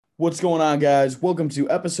What's going on, guys? Welcome to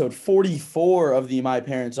episode 44 of the My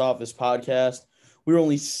Parents Office podcast. We're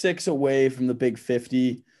only 6 away from the Big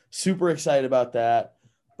 50. Super excited about that.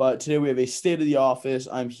 But today we have a state of the office.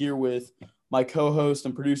 I'm here with my co-host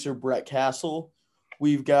and producer, Brett Castle.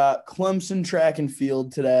 We've got Clemson track and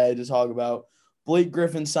field today to talk about. Blake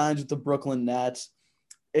Griffin signs with the Brooklyn Nets.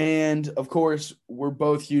 And, of course, we're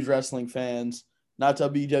both huge wrestling fans, not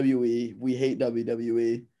WWE. We hate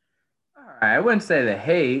WWE. I wouldn't say the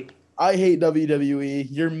hate. I hate WWE.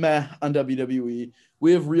 You're meh on WWE.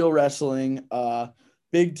 We have real wrestling.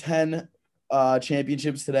 Big 10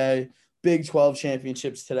 championships today. Big 12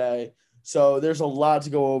 championships today. So there's a lot to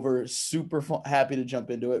go over. Super happy to jump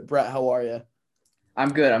into it. Brett, how are you? I'm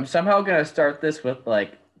good. I'm somehow going to start this with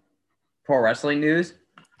pro wrestling news.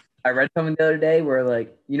 I read something the other day where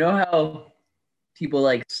you know how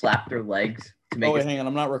people slap their legs to make wait, hang on.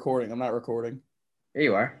 I'm not recording. There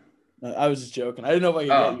you are. I was just joking. I didn't know if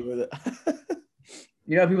I could get you with it.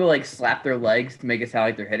 You know how people slap their legs to make it sound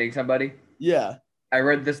like they're hitting somebody? Yeah. I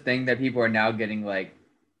read this thing that people are now getting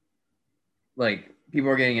people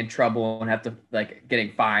are getting in trouble and have to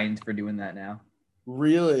getting fines for doing that now.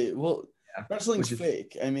 Really? Well, yeah. Wrestling's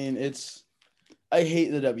fake. I mean, I hate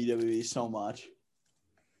the WWE so much.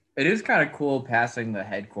 It is kind of cool passing the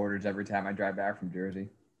headquarters every time I drive back from Jersey.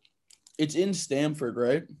 It's in Stamford,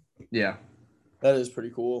 right? Yeah. That is pretty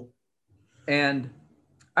cool. And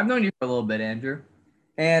I've known you for a little bit, Andrew.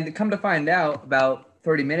 And come to find out about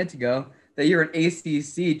 30 minutes ago that you're an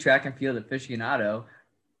ACC track and field aficionado.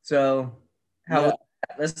 So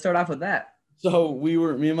let's start off with that. So me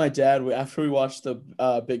and my dad, after we watched the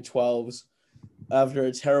Big 12s, after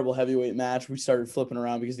a terrible heavyweight match, we started flipping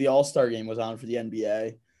around because the All-Star game was on for the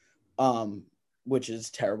NBA, which is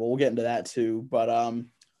terrible. We'll get into that too. But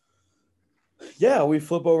we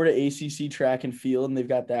flip over to ACC track and field, and they've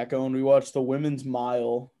got that going. We watched the women's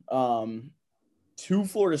mile. 2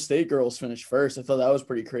 Florida State girls finished first. I thought that was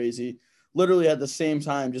pretty crazy. Literally at the same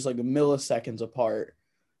time, just like milliseconds apart.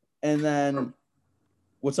 And then,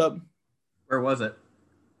 what's up? Where was it?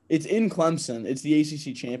 It's in Clemson. It's the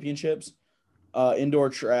ACC championships,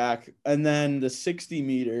 indoor track. And then the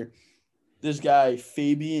 60-meter, this guy,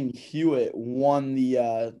 Fabian Hewitt, won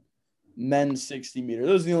the men's 60-meter.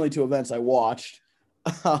 Those are the only 2 events I watched.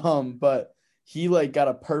 But he got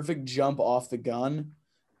a perfect jump off the gun.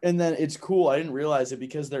 And then it's cool. I didn't realize it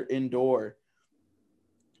because they're indoor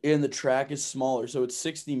and the track is smaller. So it's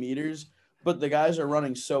 60 meters, but the guys are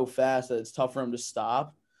running so fast that it's tough for them to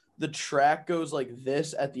stop. The track goes like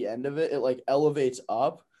this at the end of it. It elevates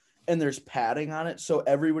up and there's padding on it. So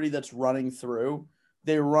everybody that's running through,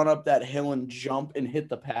 they run up that hill and jump and hit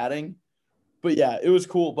the padding. But yeah, it was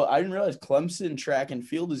cool. But I didn't realize Clemson track and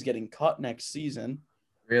field is getting cut next season.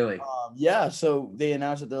 Really? So they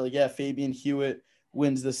announced that they're Fabian Hewitt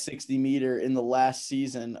wins the 60-meter in the last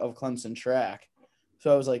season of Clemson track.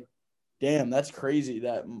 So I was like, damn, that's crazy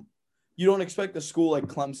that you don't expect a school like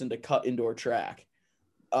Clemson to cut indoor track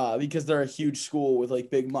because they're a huge school with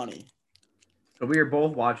big money. So we were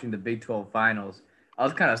both watching the Big 12 finals. I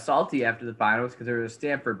was kind of salty after the finals because there was a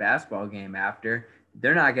Stanford basketball game after.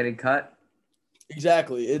 They're not getting cut.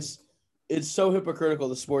 Exactly. It's so hypocritical,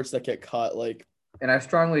 the sports that get cut. And I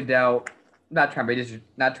strongly doubt, not trying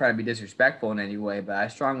to be disrespectful in any way, but I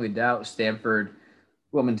strongly doubt Stanford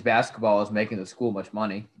women's basketball is making the school much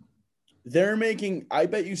money. They're making, I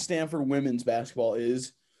bet you Stanford women's basketball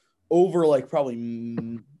is over probably,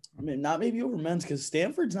 not maybe over men's because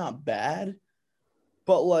Stanford's not bad,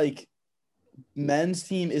 but men's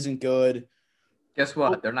team isn't good. Guess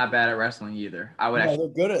what? They're not bad at wrestling either. I would they're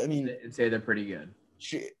good at, say they're pretty good.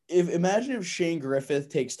 Imagine if Shane Griffith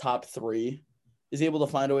takes top 3, is able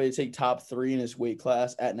to find a way to take top 3 in his weight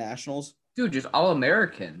class at nationals. Dude, just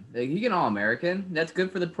All-American. He can All-American. That's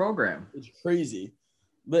good for the program. It's crazy.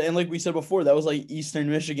 And like we said before, that was Eastern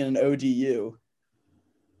Michigan and ODU.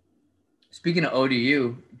 Speaking of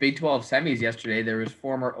ODU, Big 12 semis yesterday, there was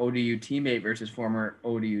former ODU teammate versus former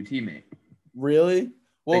ODU teammate. Really?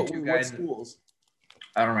 What schools?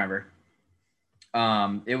 I don't remember.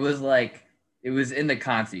 It was in the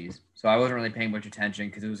consies, so I wasn't really paying much attention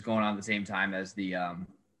because it was going on at the same time as the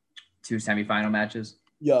 2 semifinal matches.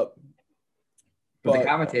 Yep. But the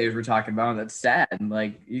commentators were talking about that's sad.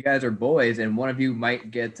 You guys are boys, and one of you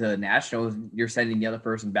might get to nationals. You're sending the other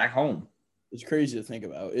person back home. It's crazy to think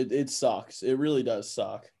about. It sucks. It really does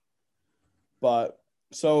suck. But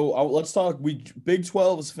so let's talk. Big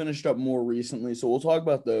 12 has finished up more recently, so we'll talk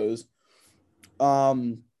about those.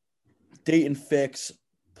 Dayton Fix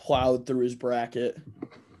plowed through his bracket.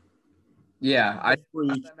 Yeah,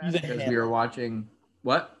 he's a hammer. We were watching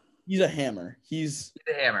what? He's a hammer. He's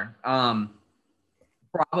a hammer.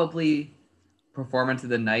 Probably performance of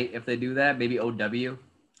the night if they do that. Maybe OW.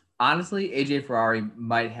 Honestly, AJ Ferrari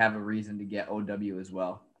might have a reason to get OW as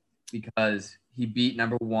well because he beat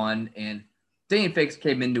number one and Dane Fix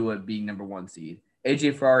came into it being number one seed.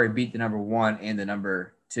 AJ Ferrari beat the number one and the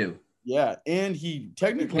number two. Yeah, and he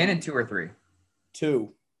technically Canon two or three.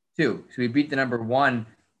 two. Two. So he beat the number one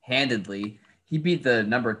handedly. He beat the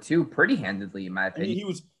number two pretty handedly, in my I mean,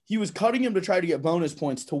 opinion. he was cutting him to try to get bonus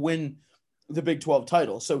points to win the Big 12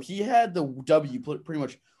 title. So he had the W pretty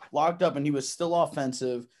much locked up, and he was still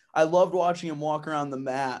offensive. I loved watching him walk around the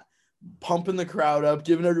mat, pumping the crowd up,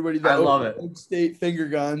 giving everybody the I love it. Oak State finger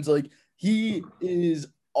guns. Like, he is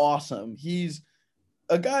awesome. He's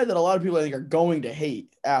a guy that a lot of people I think are going to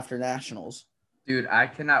hate after nationals. Dude, I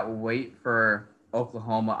cannot wait for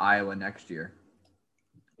Oklahoma, Iowa next year.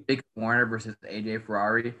 Big Warner versus AJ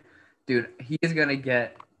Ferrari. Dude, he's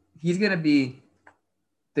gonna be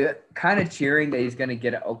the kind of cheering that he's gonna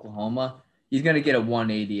get at Oklahoma. He's gonna get a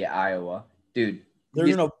 180 at Iowa. Dude, They're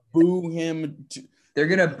going to boo him. they're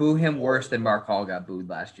gonna boo him worse than Mark Hall got booed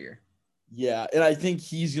last year. Yeah, and I think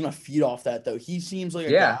he's going to feed off that, though. He seems like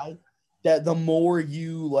a Yeah. guy that the more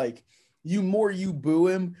you boo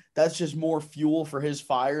him, that's just more fuel for his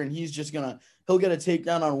fire, and he'll get a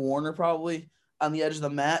takedown on Warner probably on the edge of the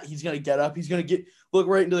mat. He's gonna get up, he's gonna look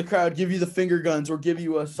right into the crowd, give you the finger guns or give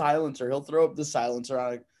you a silencer. He'll throw up the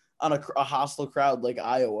silencer on a hostile crowd like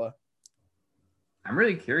Iowa. I'm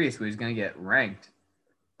really curious who he's gonna get ranked,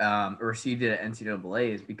 received it at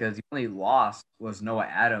NCAA's because the only loss was Noah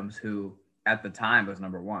Adams, who at the time was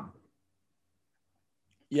number one.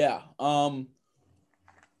 Yeah. I'm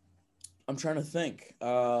trying to think.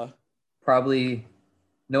 Probably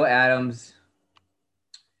Noah Adams.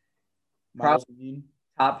 Miles Dean.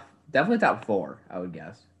 Definitely top four, I would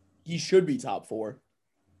guess. He should be top 4.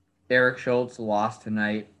 Eric Schultz lost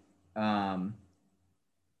tonight.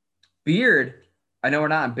 Beard, I know we're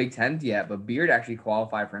not in Big Ten yet, but Beard actually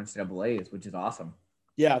qualified for NCAA's, which is awesome.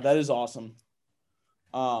 Yeah, that is awesome.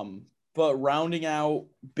 But rounding out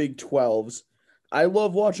Big 12s, I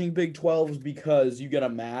love watching Big 12s because you get a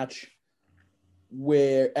match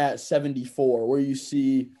where at 74 where you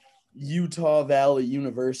see Utah Valley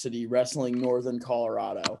University wrestling Northern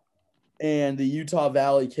Colorado. And the Utah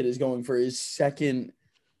Valley kid is going for his second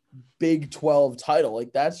Big 12 title.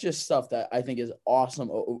 Like, that's just stuff that I think is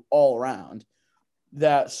awesome all around.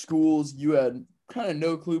 That schools you had kind of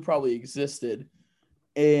no clue probably existed,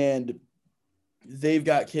 and they've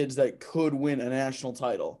got kids that could win a national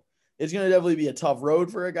title. It's going to definitely be a tough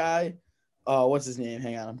road for a guy. What's his name?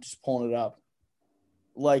 Hang on, I'm just pulling it up.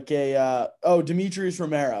 Like Demetrius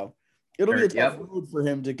Romero. It'll be a tough road for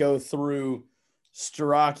him to go through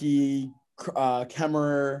Starocci,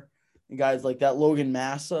 Kemmerer, and guys like that, Logan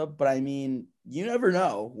Massa. But I mean, you never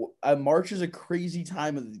know. March is a crazy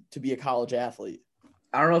time to be a college athlete.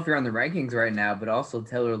 I don't know if you're on the rankings right now, but also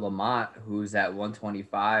Taylor Lamont, who's at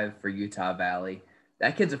 125 for Utah Valley.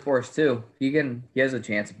 That kid's a force too. He has a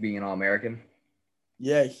chance of being an All-American.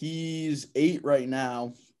 Yeah, he's 8 right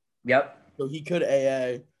now. Yep. So he could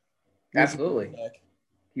AA. Absolutely.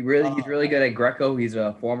 He's really good at Greco. He's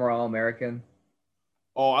a former All-American.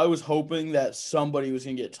 Oh, I was hoping that somebody was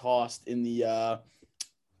gonna get tossed in the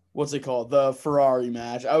what's it called? The Ferrari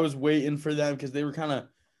match. I was waiting for them because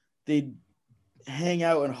they'd hang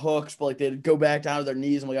out in hooks, but like they'd go back down to their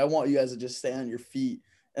knees. I'm like, I want you guys to just stay on your feet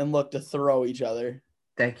and look to throw each other.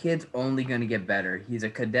 That kid's only gonna get better. He's a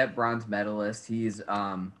cadet bronze medalist. He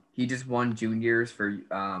just won juniors for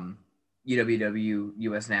UWW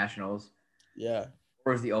US Nationals. Yeah.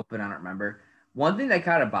 Or was the Open? I don't remember. One thing that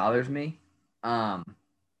kind of bothers me,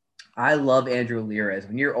 I love Andrew Lirez.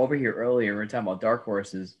 When you're over here earlier, we were talking about dark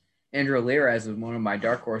horses. Andrew Lirez was one of my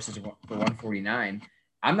dark horses for 149.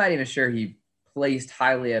 I'm not even sure he placed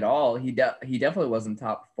highly at all. He definitely wasn't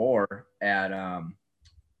top 4 at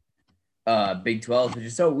Big 12, which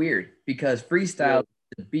is so weird because freestyle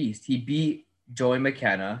is a beast. He beat Joey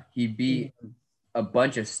McKenna. He beat a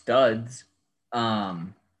bunch of studs.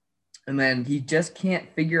 And then he just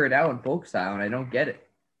can't figure it out in folk style, and I don't get it.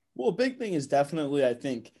 Well, a big thing is definitely, I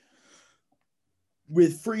think,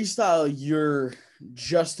 with freestyle, you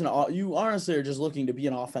honestly are just looking to be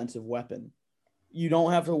an offensive weapon. You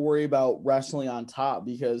don't have to worry about wrestling on top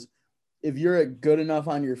because if you're good enough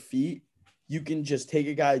on your feet, you can just take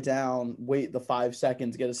a guy down, wait the 5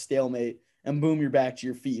 seconds, get a stalemate, and boom, you're back to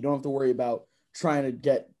your feet. You don't have to worry about trying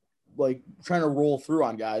to roll through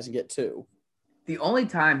on guys and get 2. The only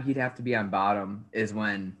time he'd have to be on bottom is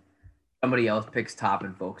when somebody else picks top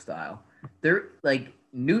in folk style. They're like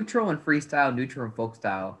neutral and freestyle, neutral and folk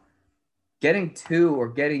style. Getting 2 or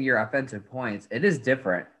getting your offensive points, it is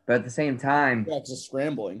different. But at the same time, Yeah, it's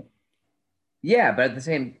scrambling. yeah, but at the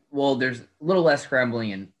same, well, there's a little less scrambling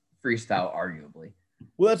in freestyle, arguably.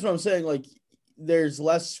 Well, that's what I'm saying. Like, there's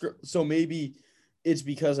less. So maybe it's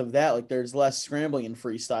because of that. Like, there's less scrambling in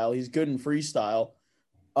freestyle. He's good in freestyle.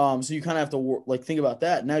 So you kind of have to like think about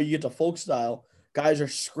that. Now you get to folk style. Guys are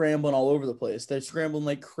scrambling all over the place. They're scrambling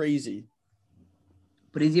like crazy.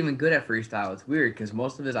 But he's even good at freestyle. It's weird because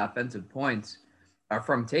most of his offensive points are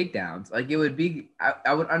from takedowns. Like it would be,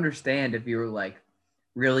 I would understand if you were like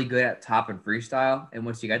really good at top and freestyle, and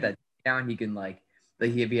once you got that takedown, he can like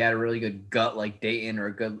if he had a really good gut like Dayton or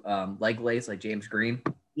a good leg lace like James Green.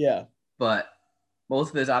 Yeah, But most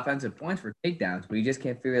of his offensive points were takedowns, but he just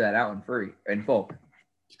can't figure that out in folk.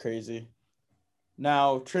 it's crazy.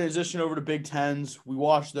 Now transition over to Big Tens. We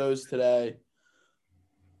watched those today.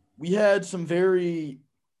 We had some very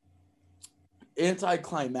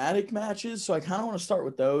anticlimactic matches, so I kind of want to start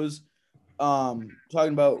with those. Talking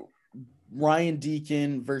about Ryan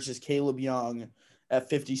Deacon versus Caleb Young at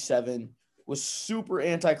 57 was super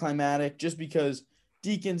anticlimactic just because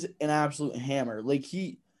Deacon's an absolute hammer. Like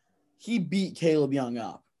he beat Caleb Young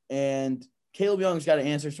up, and Caleb Young's got to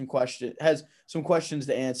answer some questions. Has some questions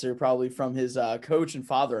to answer probably from his coach and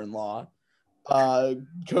father-in-law,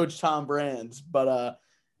 Coach Tom Brands. But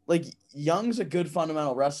like Young's a good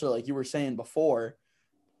fundamental wrestler, like you were saying before,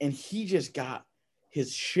 and he just got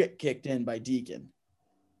his shit kicked in by Deacon.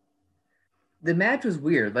 The match was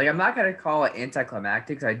weird. Like I'm not gonna call it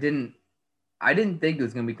anticlimactic. I didn't think it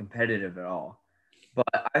was gonna be competitive at all.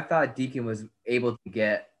 But I thought Deacon was able to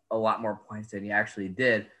get a lot more points than he actually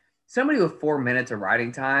did. Somebody with 4 minutes of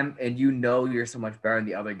riding time, and you know you're so much better than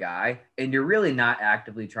the other guy, and you're really not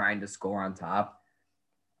actively trying to score on top.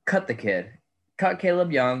 Cut the kid, cut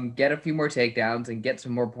Caleb Young, get a few more takedowns, and get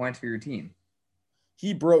some more points for your team.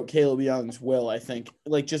 He broke Caleb Young's will, I think.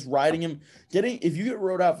 Like just riding him, if you get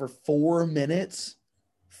rode out for 4 minutes,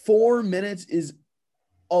 4 minutes is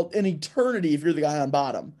an eternity if you're the guy on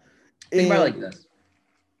bottom. Think about it like this.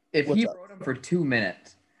 If he up? rode him for 2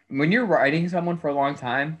 minutes, when you're riding someone for a long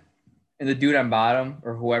time and the dude on bottom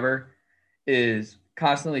or whoever is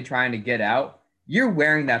constantly trying to get out, you're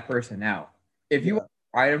wearing that person out. If you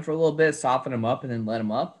ride him for a little bit, soften him up, and then let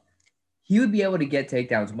him up, he would be able to get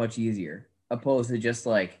takedowns much easier, opposed to just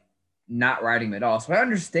like not riding him at all. So I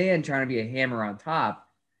understand trying to be a hammer on top,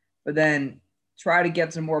 but then try to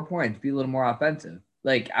get some more points, be a little more offensive.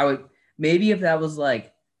 Like I would maybe if that was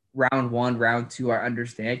like round 1, round 2, I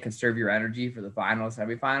understand. Conserve your energy for the finals,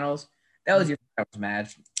 semifinals. That was your finals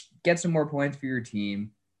match. Get some more points for your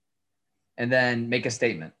team, and then make a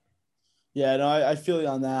statement. Yeah, no, I feel you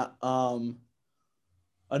on that.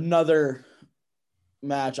 Another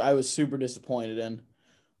match I was super disappointed in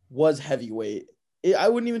was heavyweight. I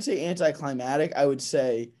wouldn't even say anticlimactic. I would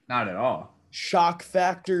say not at all shock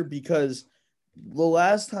factor, because the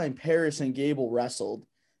last time Paris and Gable wrestled,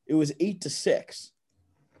 it was 8-6.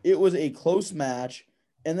 It was a close match.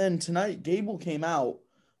 And then tonight, Gable came out.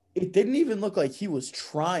 It didn't even look like he was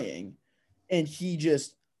trying. And he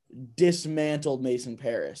just dismantled Mason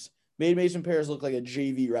Paris. Made Mason Paris look like a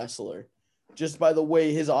JV wrestler. Just by the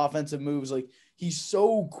way his offensive moves. Like, he's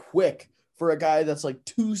so quick for a guy that's like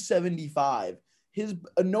 275.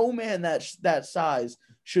 No man that size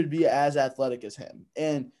should be as athletic as him.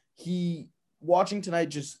 And watching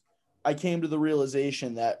tonight, I came to the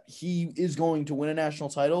realization that he is going to win a national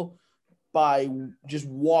title by just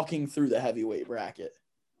walking through the heavyweight bracket.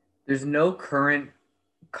 There's no current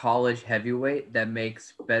college heavyweight that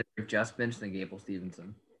makes better adjustments than Gable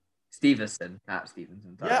Stevenson. Not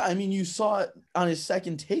Stevenson. Sorry. Yeah, I mean, you saw it on his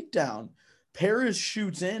second takedown. Paris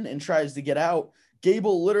shoots in and tries to get out.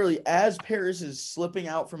 Gable literally, as Paris is slipping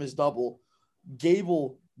out from his double,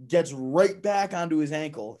 Gable gets right back onto his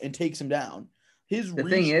ankle and takes him down. The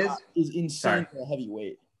thing is insane for a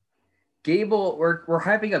heavyweight. Gable, we're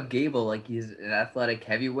hyping up Gable like he's an athletic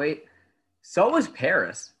heavyweight. So is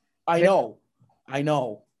Paris. I know.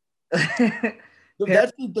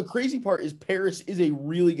 That's the crazy part is Paris is a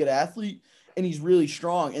really good athlete and he's really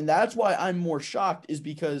strong. And that's why I'm more shocked, is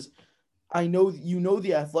because I know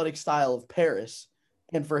the athletic style of Paris.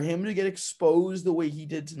 And for him to get exposed the way he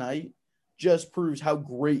did tonight just proves how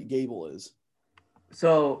great Gable is.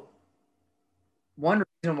 So one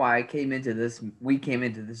reason why we came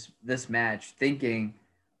into this match thinking,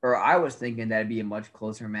 or I was thinking that'd be a much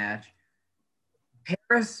closer match.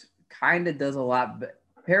 Paris kind of does a lot, but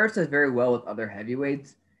Paris does very well with other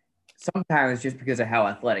heavyweights. Sometimes just because of how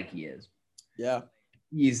athletic he is. Yeah.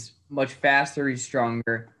 He's much faster. He's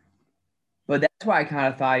stronger. But that's why I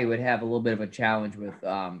kind of thought he would have a little bit of a challenge with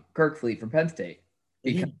Kirkfleet from Penn State.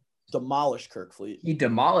 Because he demolished Kirkfleet. He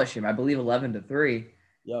demolished him, I believe, 11-3.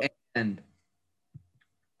 Yep. And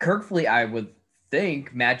Kirkfleet, I would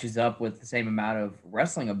think, matches up with the same amount of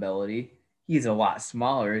wrestling ability. He's a lot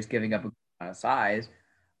smaller. He's giving up a good amount of size,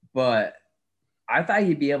 but I thought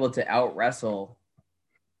he'd be able to out wrestle.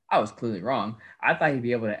 I was clearly wrong. I thought he'd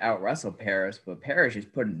be able to out wrestle Paris, but Paris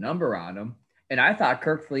just put a number on him. And I thought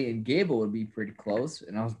Kirkfleet and Gable would be pretty close,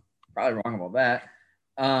 and I was probably wrong about that.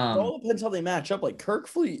 It all depends how they match up. Like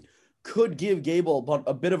Kirkfleet could give Gable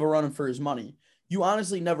a bit of a run for his money. You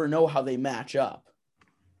honestly never know how they match up.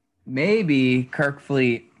 Maybe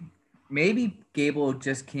Kirkfleet, maybe Gable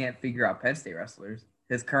just can't figure out Penn State wrestlers.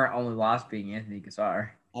 His current only loss being Anthony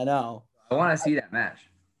Cassar. I know. I want to see that match.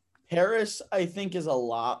 Paris, I think, is a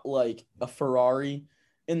lot like a Ferrari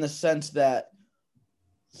in the sense that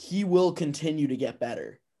he will continue to get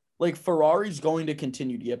better. Like Ferrari's going to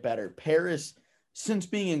continue to get better. Paris, since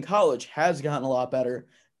being in college, has gotten a lot better.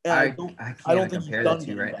 And I can't think compare the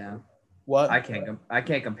two right now. What? I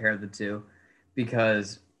can't compare the two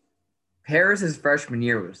because Paris's freshman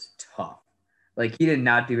year was tough. Like he did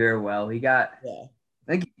not do very well. He got I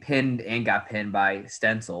think he got pinned by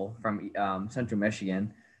Stencil from Central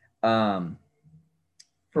Michigan.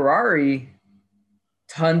 Ferrari,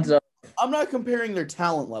 tons of. I'm not comparing their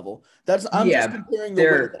talent level. I'm just comparing the way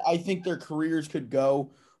that I think their careers could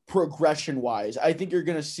go progression wise. I think you're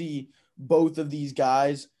going to see both of these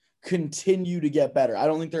guys continue to get better. I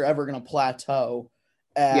don't think they're ever going to plateau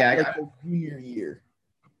at their junior year.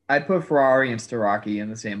 I'd put Ferrari and Starocci in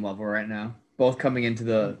the same level right now, both coming into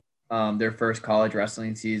their first college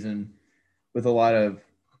wrestling season with a lot of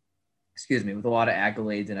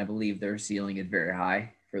accolades, and I believe their ceiling is very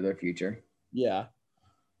high for their future. Yeah.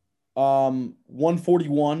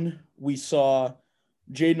 141, we saw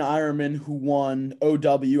Jaden Ironman, who won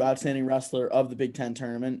OW, Outstanding Wrestler of the Big Ten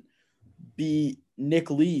tournament, beat Nick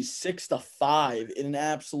Lee 6-5 in an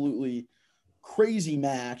absolutely crazy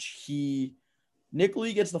match. Nick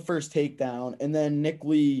Lee gets the first takedown, and then Nick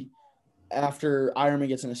Lee, after Ironman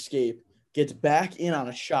gets an escape, gets back in on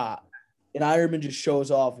a shot, and Ironman just shows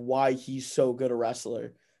off why he's so good a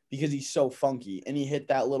wrestler, because he's so funky, and he hit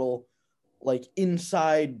that little like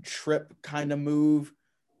inside trip kind of move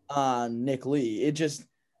on Nick Lee.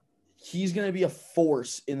 He's going to be a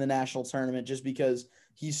force in the national tournament just because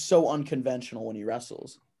he's so unconventional when he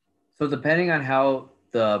wrestles. So depending on how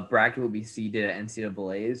the bracket will be seeded at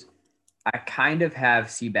NCAAs, I kind of have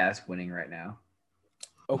Seabass winning right now.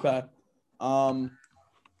 Okay. I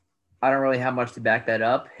don't really have much to back that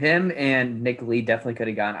up. Him and Nick Lee definitely could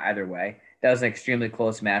have gone either way. That was an extremely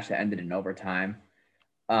close match that ended in overtime.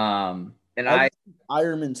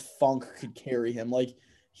 Ironman's funk could carry him. Like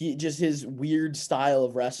his weird style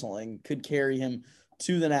of wrestling could carry him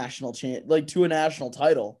to the national to a national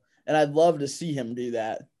title. And I'd love to see him do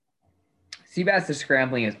that. Seabass's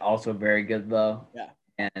scrambling is also very good though. Yeah.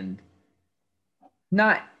 And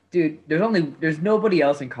there's nobody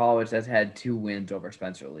else in college that's had 2 wins over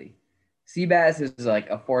Spencer Lee. Seabass is like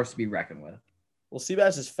a force to be reckoned with. Well,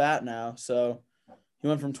 Seabass is fat now, so he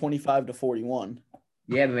went from 25 to 41.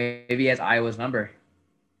 Yeah, but maybe he has Iowa's number.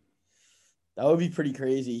 That would be pretty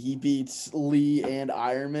crazy. He beats Lee and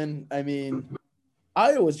Ironman. I mean,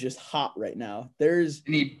 Iowa's just hot right now. I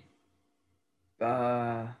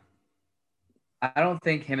don't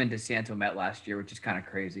think him and DeSanto met last year, which is kind of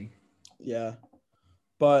crazy. Yeah.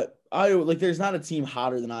 But Iowa, there's not a team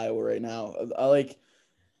hotter than Iowa right now.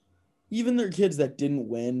 Even their kids that didn't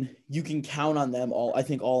win, you can count on them all. I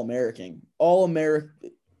think All-American.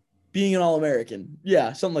 Being an All-American.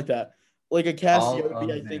 Yeah, something like that. Like a Cassiope,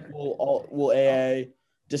 I think will AA.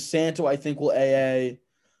 DeSanto, I think will AA.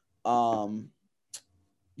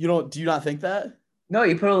 Do you not think that? No,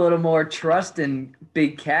 you put a little more trust in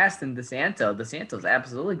Big Cass than DeSanto. DeSanto's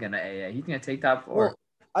absolutely going to AA. He's going to take top 4. Well,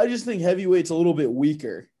 I just think heavyweight's a little bit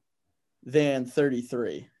weaker than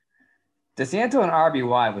 33. DeSanto and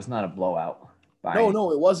RBY was not a blowout.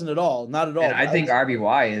 No, it wasn't at all. Not at all. And I think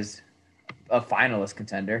RBY is a finalist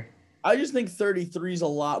contender. I just think 33 is a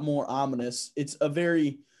lot more ominous. It's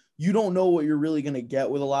you don't know what you're really going to get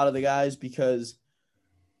with a lot of the guys because,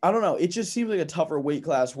 I don't know, it just seems like a tougher weight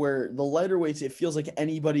class where the lighter weights, it feels like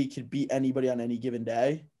anybody could beat anybody on any given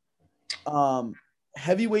day.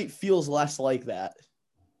 Heavyweight feels less like that.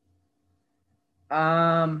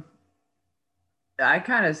 I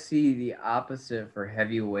kind of see the opposite for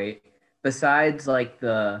heavyweight. Besides,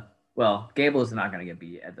 Gable is not going to get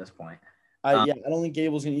beat at this point. I don't think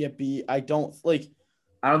Gable's going to get beat. I don't think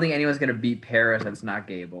anyone's going to beat Paris that's not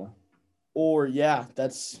Gable.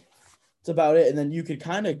 That's about it. And then you could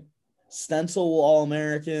kind of Stencil will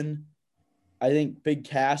All-American. I think Big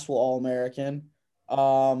Cass will All-American.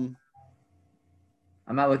 I'm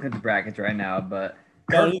not looking at the brackets right now, but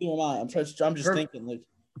No, Kirk, neither am I. I'm just Kirk, thinking like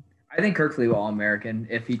I think Kirkley will All-American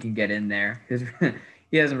if he can get in there because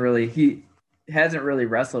he hasn't really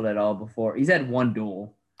wrestled at all before. He's had one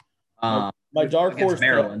duel. my Um, my dark against horse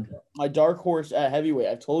Maryland. my dark horse at heavyweight.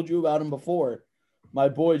 I've told you about him before. My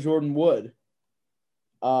boy Jordan Wood.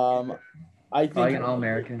 Um, I Probably think an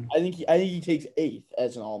All-American. I think he takes eighth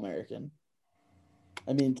as an All American.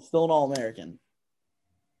 I mean, still an All American.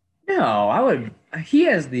 No, I would. He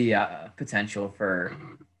has the potential for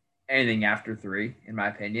anything after 3, in my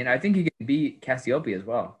opinion. I think he can beat Cassiope as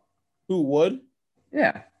well. Who would?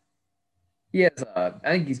 Yeah, he has. I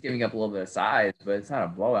think he's giving up a little bit of size, but it's not a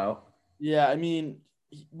blowout. Yeah, I mean,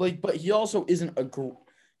 but he also isn't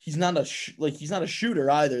he's not he's not a shooter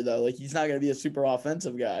either though. Like he's not gonna be a super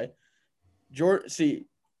offensive guy.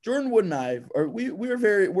 Jordan Wood and I are we're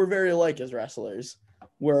very alike as wrestlers.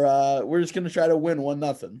 We're just gonna try to win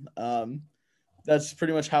 1-0. That's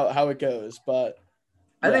pretty much how it goes. But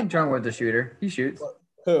I yeah. think John Wood's a shooter. He shoots.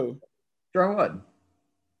 Who? John Wood.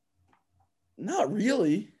 Not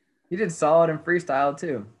really. He did solid in freestyle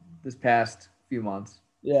too this past few months.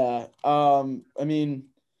 Yeah. I mean,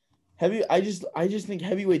 I just think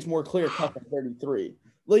heavyweight's more clear cut than 33.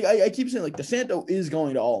 Like I keep saying, like DeSanto is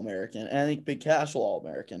going to All American, and I think Big Cash will All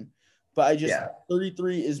American. But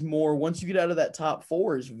 33 is more. Once you get out of that top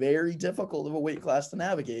 4, is very difficult of a weight class to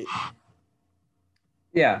navigate.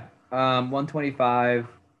 Yeah. 125.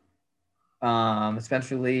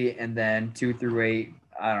 Spencer Lee, and then 2 through 8.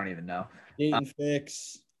 I don't even know. Dayton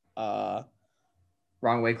Fix. Wrong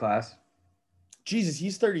weight class. Jesus,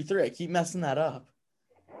 he's 33. I keep messing that up.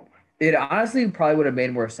 It honestly probably would have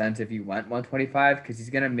made more sense if you went 125 because he's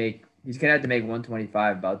gonna have to make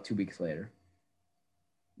 125 about 2 weeks later.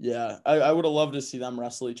 Yeah, I would have loved to see them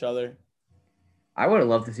wrestle each other. I would have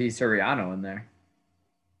loved to see Soriano in there.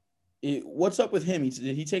 What's up with him?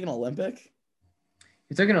 Did he take an Olympic?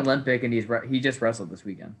 He took an Olympic and he just wrestled this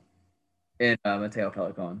weekend in Mateo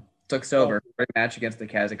Pelicon. Took sober. Great match against the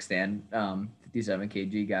Kazakhstan 57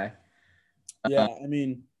 kg guy. Yeah, I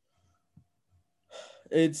mean,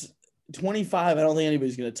 it's 25. I don't think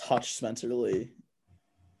anybody's gonna touch Spencer Lee.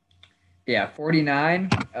 Yeah, 49.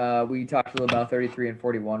 We talked a little about 33 and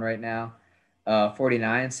 41 right now.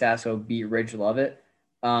 49. Sasso beat Ridge Lovett.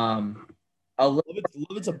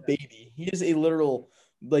 Lovett's a baby. He is a literal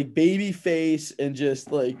like baby face, and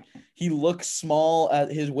just like he looks small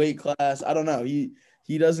at his weight class. I don't know. He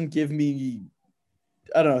doesn't give me.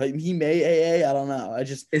 I don't know. He may AA. I don't know.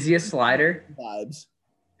 Is he a slider? Vibes.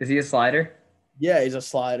 Is he a slider? Yeah, he's a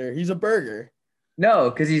slider. He's a burger. No,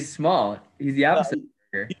 because he's small. He's the opposite of a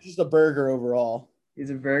burger. He's just a burger overall. He's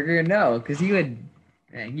a burger? No, because he'd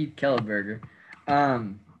kill a burger.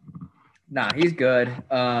 Nah, he's good.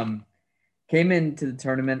 Came into the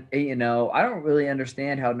tournament 8-0. I don't really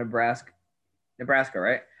understand how Nebraska,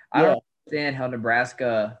 right? I don't understand how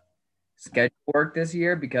Nebraska schedule worked this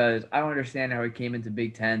year because I don't understand how he came into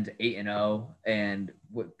Big Ten to 8-0 and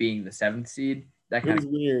being the 7th seed. It was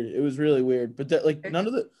weird. It was really weird. But none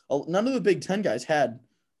of the Big Ten guys had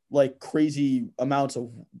like crazy amounts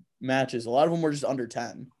of matches. A lot of them were just under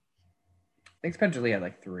 10. I think Spencer Lee had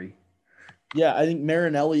like 3. Yeah, I think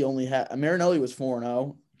Marinelli was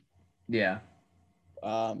 4-0. Yeah.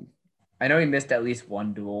 I know he missed at least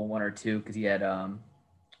one duel, 1 or 2, because he had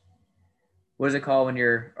what is it called when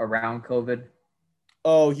you're around COVID?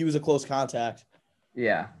 Oh, he was a close contact.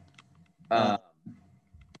 Yeah.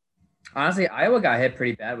 Honestly, Iowa got hit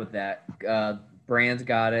pretty bad with that. Brands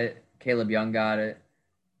got it. Caleb Young got it.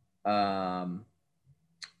 Kemmer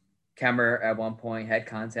at one point had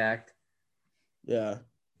contact. Yeah.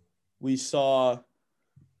 We saw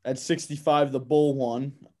at 65 the Bull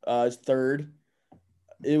won his third.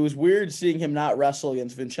 It was weird seeing him not wrestle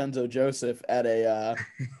against Vincenzo Joseph at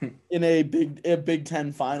in a Big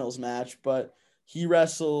Ten finals match, but he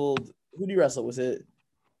wrestled. Who did he wrestle? Was it?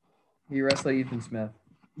 He wrestled Ethan Smith.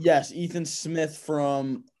 Yes, Ethan Smith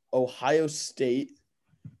from Ohio State.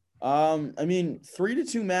 I mean,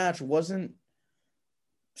 3-2 match wasn't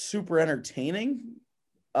super entertaining.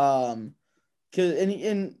 And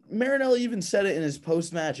Marinelli even said it in his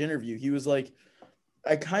post-match interview. He was like,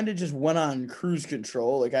 I kind of just went on cruise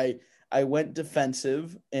control. Like I went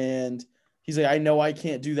defensive, and he's like, I know I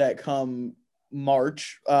can't do that come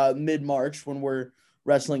mid-March when we're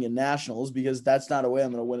wrestling in nationals, because that's not a way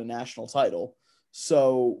I'm going to win a national title.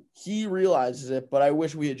 So he realizes it, but I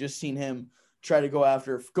wish we had just seen him try to go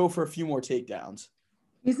for a few more takedowns.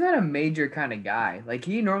 He's not a major kind of guy. Like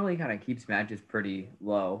he normally kind of keeps matches pretty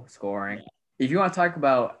low scoring. Yeah. If you want to talk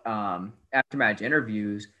about after match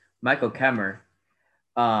interviews, Michael Kemmer,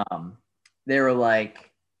 they were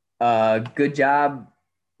like, good job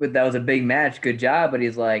but that was a big match. Good job. But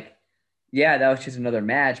he's like, yeah, that was just another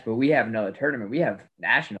match, but we have another tournament. We have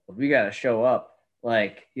nationals. We got to show up.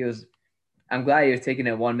 Like I'm glad he was taking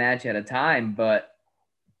it one match at a time, but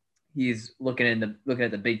he's looking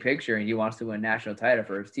at the big picture and he wants to win a national title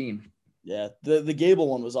for his team. Yeah, the Gable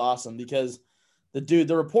one was awesome because the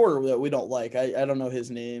reporter that we don't like, I don't know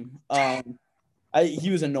his name. He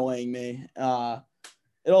was annoying me.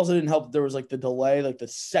 It also didn't help that there was like the delay, like the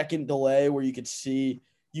second delay where you could see,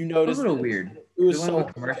 you It was noticed a little weird. it was They went so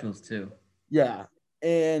with commercials too. yeah.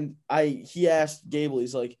 And he asked Gable,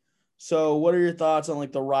 he's like, so what are your thoughts on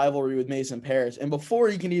like the rivalry with Mason Paris? And before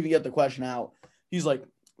he can even get the question out, he's like,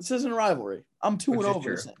 this isn't a rivalry. I'm 2 and Which is over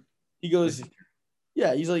true. this thing. He goes,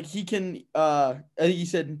 yeah, he's like, he can I think he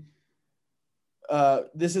said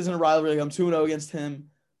this isn't a rivalry, like I'm 2-0 against him.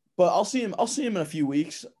 But I'll see him in a few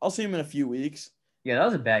weeks. Yeah, that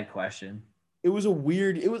was a bad question. It was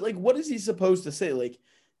like, what is he supposed to say? Like,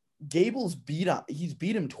 he's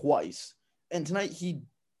beat him twice. And tonight he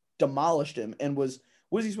demolished him and what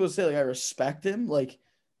is he supposed to say? Like, I respect him? Like,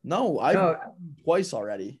 no, I've No, beat him twice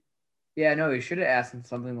already. yeah, no, he should have asked him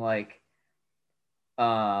something like,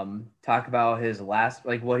 talk about his last,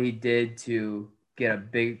 like what he did to get a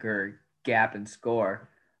bigger gap in score,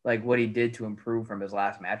 like what he did to improve from his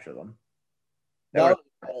last match with him. And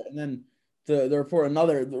then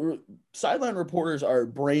the sideline reporters are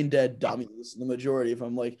brain dead dummies, the majority of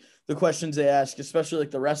them. Like the questions they ask, especially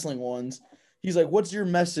like the wrestling ones, he's like, what's your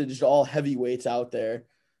message to all heavyweights out there?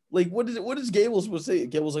 Like, what is Gable supposed to say?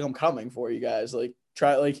 Gable's like, I'm coming for you guys. Like,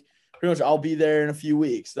 try, like, pretty much I'll be there in a few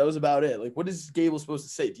weeks. That was about it. Like, what is Gable supposed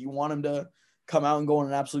to say? Do you want him to come out and go on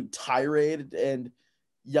an absolute tirade and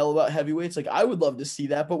yell about heavyweights? Like, I would love to see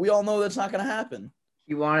that, but we all know that's not going to happen.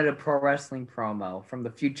 He wanted a pro wrestling promo from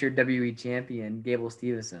the future WWE champion, Gable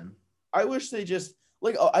Stevenson. I wish they just,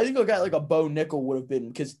 like, I think a guy like a Bo Nickel would have been,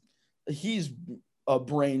 because he's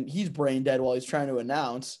brain dead while he's trying to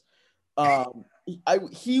announce.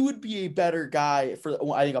 He would be a better guy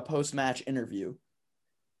for, I think, a post match interview.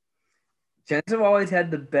 Chenzo always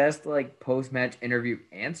had the best like post match interview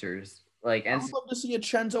answers. Like, I and would love to see a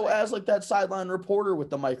Chenzo as like that sideline reporter with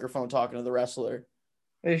the microphone talking to the wrestler.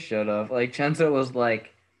 they should have. Like Chenzo was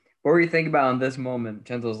like, what were you thinking about in this moment?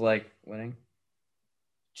 Chenzo's like, winning.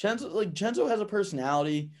 Chenzo has a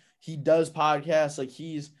personality. He does podcasts. Like,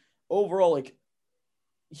 he's overall, like,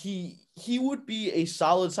 he would be a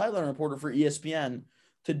solid sideline reporter for ESPN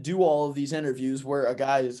to do all of these interviews where a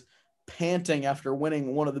guy is panting after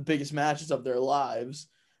winning one of the biggest matches of their lives.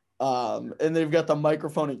 And they've got the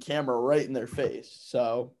microphone and camera right in their face.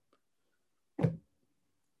 So,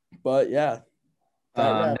 but yeah.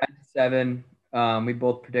 97. We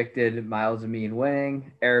both predicted Miles and me in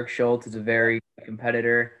winning. Eric Schultz is a very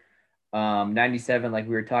competitor. 97, like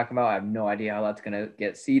we were talking about, I have no idea how that's gonna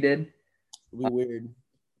get seeded. It'll be weird.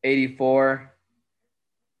 84.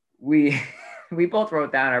 We both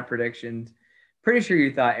wrote down our predictions. Pretty sure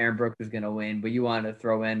you thought Aaron Brooks was gonna win, but you wanted to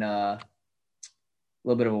throw in a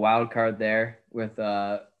little bit of a wild card there with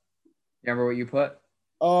remember what you put?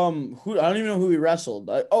 Who, I don't even know who he wrestled.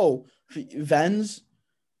 Venz.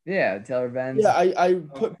 Yeah, Taylor Venz. Yeah, I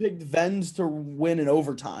picked Venz to win in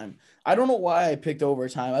overtime. I don't know why I picked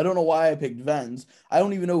overtime. I don't know why I picked Venz. I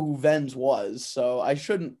don't even know who Venz was, so I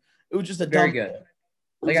shouldn't. It was just a very dumb good. pick.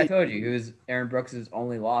 Like I told you, he was Aaron Brooks'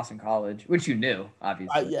 only loss in college, which you knew,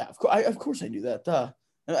 obviously. Yeah, of course I knew that.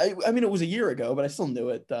 I mean, it was a year ago, but I still knew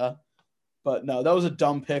it. But no, that was a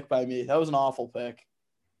dumb pick by me. That was an awful pick.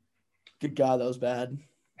 Good God, that was bad.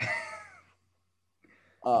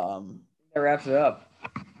 That wraps it up.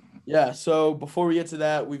 Yeah, so before we get to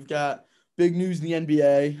that, we've got big news in the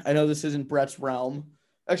NBA. I know this isn't Brett's realm.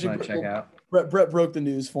 Actually, Check out. Brett broke the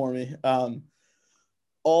news for me.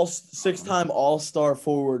 Six-time All-Star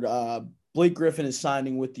forward Blake Griffin is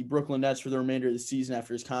signing with the Brooklyn Nets for the remainder of the season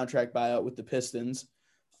after his contract buyout with the Pistons.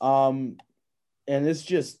 And this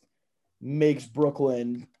just makes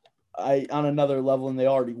Brooklyn on another level than they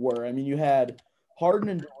already were. I mean, you had Harden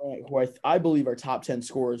and Durant, who I believe are top 10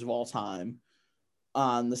 scorers of all time,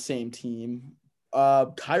 on the same team.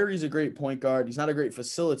 Kyrie's a great point guard. He's not a great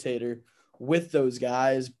facilitator with those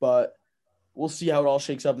guys, but we'll see how it all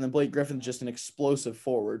shakes up. And then Blake Griffin's just an explosive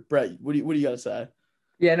forward. Brett, what do you got to say?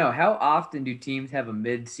 Yeah, no. How often do teams have a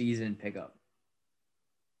mid-season pickup?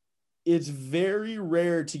 It's very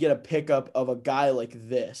rare to get a pickup of a guy like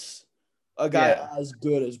this, a guy as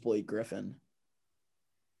good as Blake Griffin.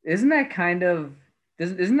 Isn't that kind of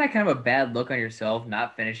a bad look on yourself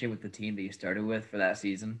not finishing with the team that you started with for that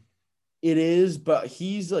season? It is, but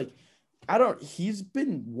he's like, he's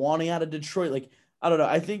been wanting out of Detroit. Like, I don't know.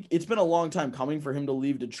 I think it's been a long time coming for him to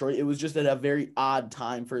leave Detroit. It was just at a very odd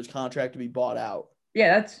time for his contract to be bought out.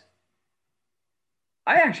 Yeah,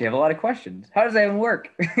 I actually have a lot of questions. How does that even work?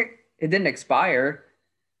 It didn't expire.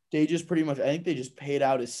 They just pretty much, I think they just paid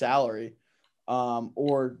out his salary,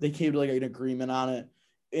 or they came to like an agreement on it,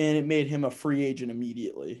 and it made him a free agent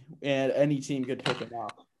immediately, and any team could pick him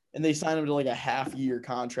up. And they signed him to like a half-year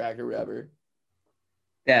contract or whatever.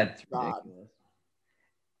 That's God. ridiculous.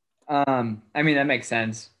 I mean that makes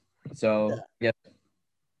sense. So yeah,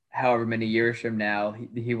 however many years from now,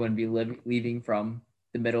 he wouldn't be leaving from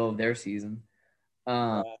the middle of their season.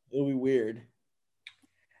 It'll be weird.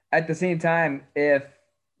 At the same time,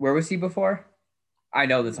 where was he before? I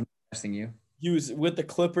know this. I'm asking you. He was with the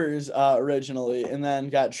Clippers originally, and then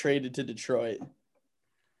got traded to Detroit.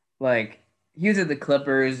 Like he was at the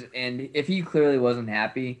Clippers, and if he clearly wasn't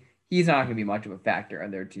happy, he's not going to be much of a factor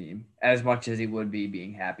on their team as much as he would be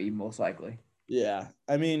being happy, most likely. Yeah,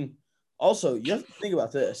 I mean, also you have to think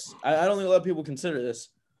about this. I don't think a lot of people consider this.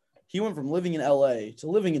 He went from living in LA to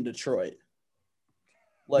living in Detroit.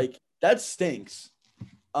 Like that stinks.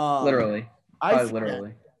 Literally,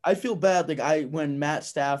 literally. I feel bad. Like when Matt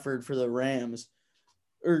Stafford for the Rams,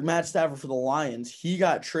 or Matt Stafford for the Lions, he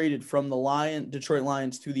got traded from the Detroit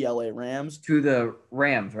Lions to the LA Rams. To the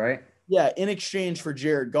Rams, right? Yeah, in exchange for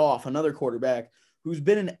Jared Goff, another quarterback who's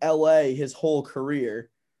been in LA his whole career.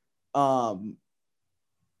 And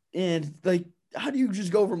like, how do you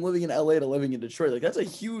just go from living in LA to living in Detroit? Like, that's a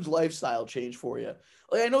huge lifestyle change for you.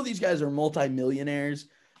 Like, I know these guys are multimillionaires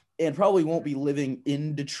and probably won't be living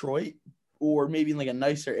in Detroit or maybe in like a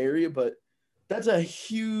nicer area, but that's a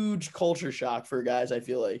huge culture shock for guys. I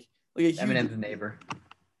feel like a huge, Eminem's neighbor.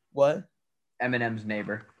 What? Eminem's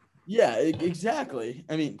neighbor. Yeah, exactly.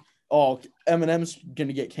 I mean, Eminem's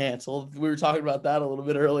gonna get canceled. We were talking about that a little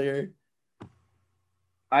bit earlier.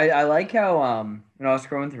 I like how when I was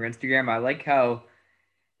scrolling through Instagram, I like how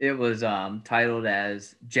it was titled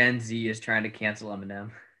as Gen Z is trying to cancel Eminem.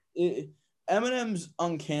 Eminem's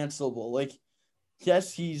uncancelable. Like,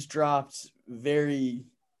 yes, he's dropped very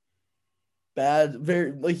bad,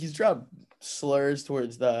 very like he's dropped slurs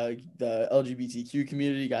towards the LGBTQ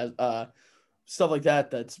community, guys, stuff like that.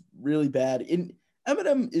 That's really bad.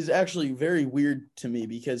 Eminem is actually very weird to me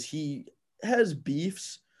because he has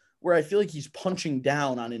beefs where I feel like he's punching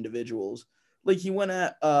down on individuals. Like he went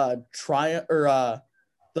at the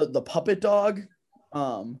puppet dog,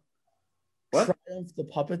 what? Triumph the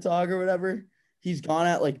puppet dog or whatever. He's gone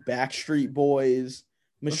at like Backstreet Boys.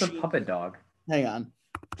 What's a puppet dog? Hang on,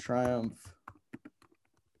 Triumph.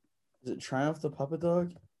 Is it Triumph the puppet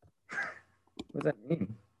dog? What does that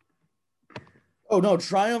mean? Oh no,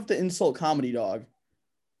 Triumph the insult comedy dog.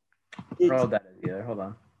 I don't know what that is either. Hold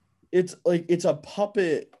on. It's a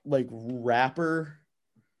puppet like rapper,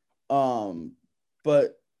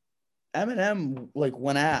 but Eminem like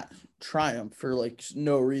went at Triumph for like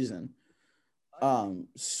no reason.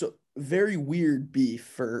 So very weird beef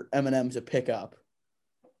for Eminem to pick up.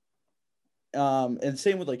 And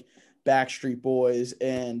same with like Backstreet Boys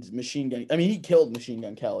and Machine Gun. I mean, he killed Machine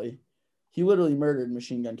Gun Kelly. He literally murdered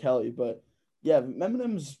Machine Gun Kelly. But yeah,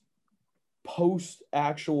 Eminem's post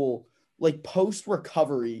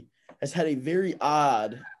recovery has had a very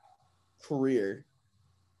odd career.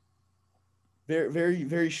 Very, very,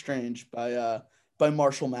 very strange by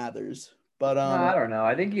Marshall Mathers. But No, I don't know.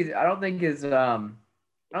 I don't think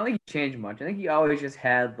he changed much. I think he always just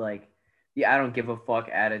had like the I don't give a fuck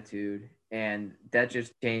attitude, and that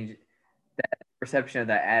just changed. That perception of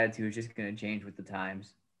that attitude is just going to change with the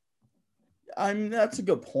times. I mean, that's a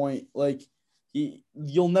good point. Like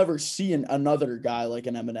you'll never see another guy like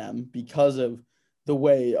an Eminem because of the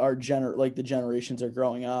way the generations are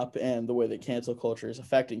growing up and the way that cancel culture is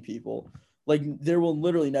affecting people. Like there will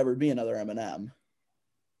literally never be another Eminem.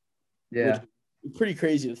 Yeah. Which is pretty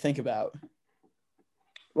crazy to think about.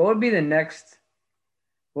 What would be the next?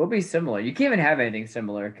 What would be similar? You can't even have anything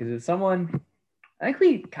similar because if someone, I think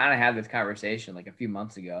we kind of had this conversation like a few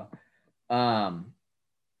months ago.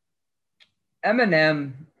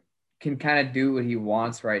 Eminem can kind of do what he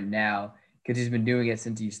wants right now because he's been doing it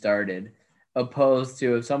since he started, opposed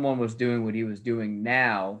to if someone was doing what he was doing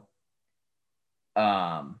now,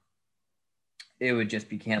 it would just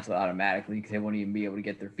be canceled automatically because they wouldn't even be able to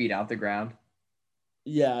get their feet out the ground.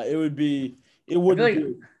 Yeah, it wouldn't be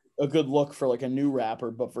a good look for like a new rapper,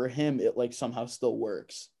 but for him, it like somehow still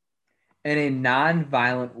works. In a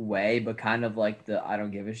non-violent way, but kind of like the I don't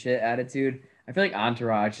give a shit attitude. I feel like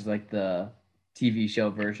Entourage is like the TV show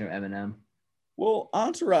version of Eminem. Well,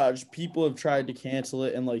 Entourage, people have tried to cancel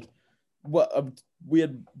it, and like we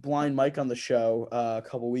had Blind Mike on the show a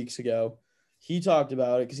couple weeks ago, he talked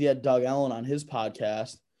about it because he had Doug Ellen on his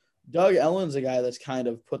podcast. Doug Ellen's a guy that's kind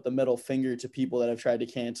of put the middle finger to people that have tried to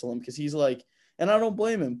cancel him because he's like, and I don't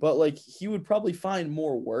blame him, but like he would probably find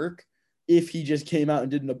more work if he just came out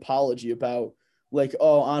and did an apology about like,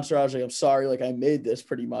 oh, Entourage, like, I'm sorry, like I made this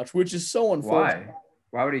pretty much, which is so unfortunate. Why?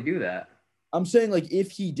 Why would he do that? I'm saying like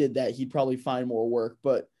if he did that, he'd probably find more work,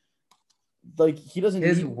 but like he doesn't.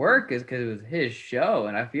 His work is because it was his show,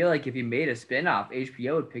 and I feel like if he made a spinoff,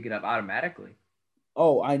 HBO would pick it up automatically.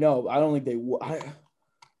 Oh, I know. I don't think they would.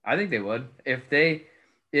 I think they would if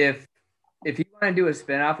you want to do a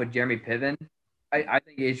spinoff with Jeremy Piven. I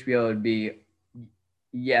think HBO would be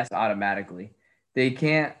yes automatically. They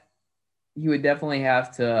can't. He would definitely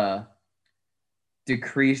have to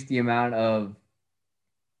decrease the amount of.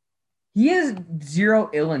 He has zero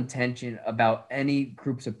ill intention about any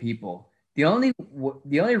groups of people. The only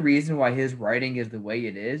reason why his writing is the way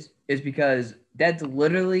it is because that's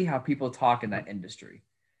literally how people talk in that industry.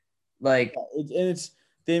 Like,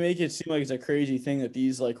 they make it seem like it's a crazy thing that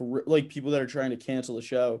these like people that are trying to cancel the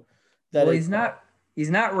show. That well, he's not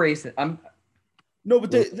racist. No,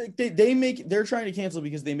 but they're trying to cancel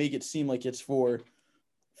because they make it seem like it's for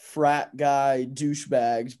frat guy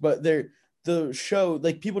douchebags, but the show,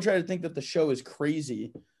 like people try to think that the show is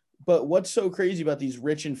crazy. But what's so crazy about these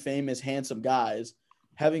rich and famous, handsome guys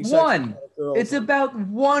having sex with girls? It's about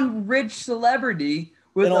one rich celebrity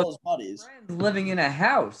with all his buddies living in a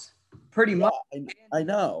house. Pretty much. I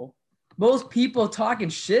know. Most people talking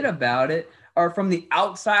shit about it are from the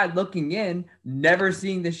outside looking in, never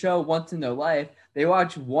seeing the show once in their life. They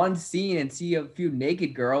watch one scene and see a few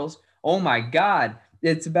naked girls. Oh my God.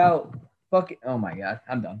 It's about fucking. Oh my God.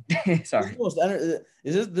 I'm done. Sorry.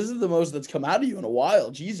 This is the most that's come out of you in a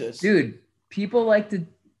while. Jesus. Dude, people like to.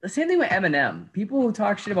 The same thing with Eminem. People who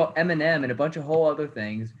talk shit about Eminem and a bunch of whole other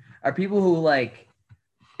things are people who like.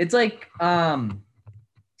 It's like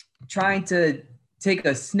trying to take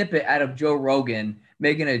a snippet out of Joe Rogan,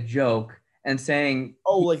 making a joke and saying,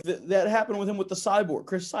 "Oh, like that happened with him with the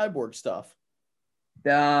Chris Cyborg stuff."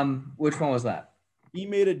 Which one was that? He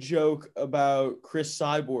made a joke about Chris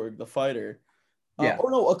Cyborg, the fighter. Yeah.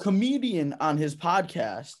 A comedian on his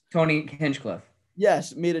podcast, Tony Hinchcliffe.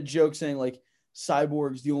 Yes, made a joke saying like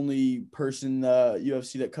Cyborg's the only person in the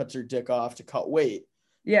UFC that cuts her dick off to cut weight.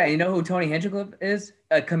 Yeah, you know who Tony Hinchcliffe is?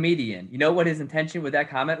 A comedian. You know what his intention with that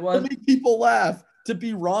comment was? To make people laugh, to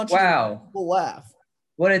be raunchy. Wow. People laugh.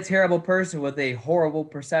 What a terrible person with a horrible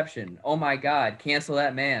perception. Oh my God, cancel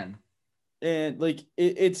that man. And like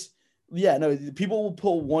people will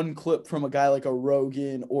pull one clip from a guy like a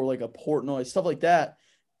Rogan or like a Portnoy, stuff like that,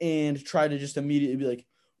 and try to just immediately be like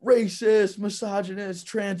racist, misogynist,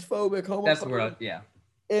 transphobic, homophobic. That's the word, yeah.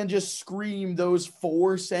 And just scream those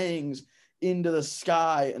 4 sayings into the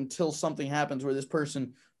sky until something happens where this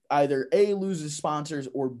person either A, loses sponsors,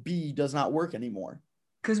 or B, does not work anymore.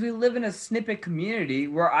 Because we live in a snippet community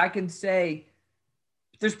where I can say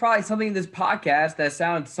there's probably something in this podcast that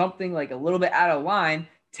sounds something like a little bit out of line.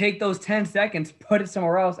 Take those 10 seconds, put it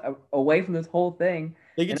somewhere else away from this whole thing.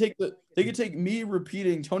 They could take me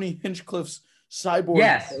repeating Tony Hinchcliffe's Cyborg.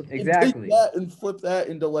 Yes, exactly. And flip that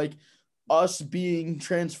into like us being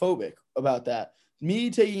transphobic about that.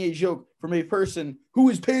 Me taking a joke from a person who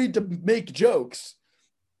is paid to make jokes.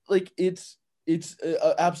 Like it's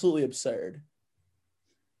absolutely absurd.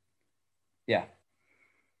 Yeah.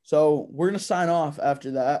 So we're going to sign off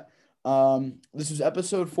after that. This is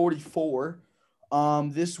episode 44.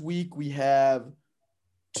 This week we have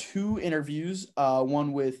 2 interviews,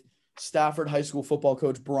 one with Stafford High School football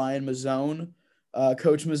coach Brian Mazzone.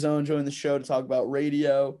 Coach Mazzone joined the show to talk about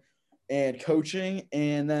radio and coaching.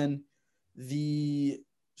 And then the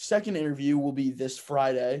second interview will be this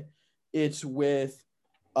Friday. It's with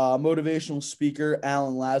motivational speaker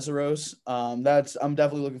Alan Lazaros. I'm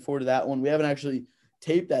definitely looking forward to that one. We haven't actually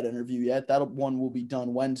taped that interview yet. That one will be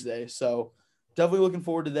done Wednesday. So definitely looking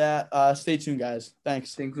forward to that. Stay tuned, guys.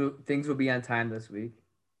 Thanks. Things will be on time this week.